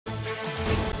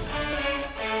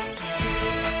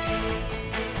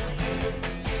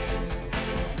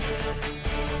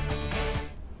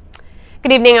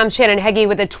Good evening, I'm Shannon Heggie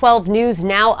with a 12 News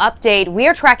Now update. We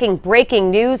are tracking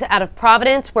breaking news out of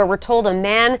Providence, where we're told a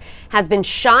man has been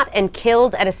shot and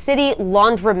killed at a city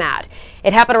laundromat.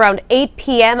 It happened around 8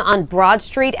 p.m. on Broad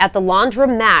Street at the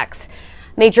Laundromat.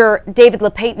 Major David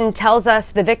LePayton tells us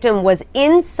the victim was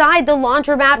inside the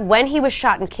laundromat when he was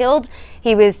shot and killed.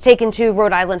 He was taken to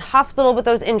Rhode Island Hospital with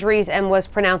those injuries and was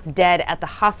pronounced dead at the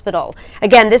hospital.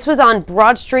 Again, this was on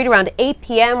Broad Street around 8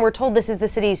 p.m. We're told this is the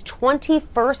city's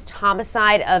 21st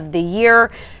homicide of the year.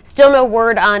 Still no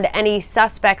word on any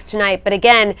suspects tonight, but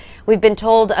again, we've been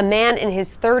told a man in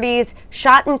his 30s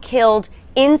shot and killed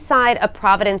inside a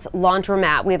Providence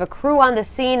laundromat. We have a crew on the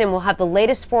scene, and we'll have the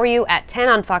latest for you at 10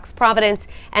 on Fox Providence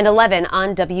and 11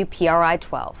 on WPRI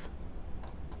 12.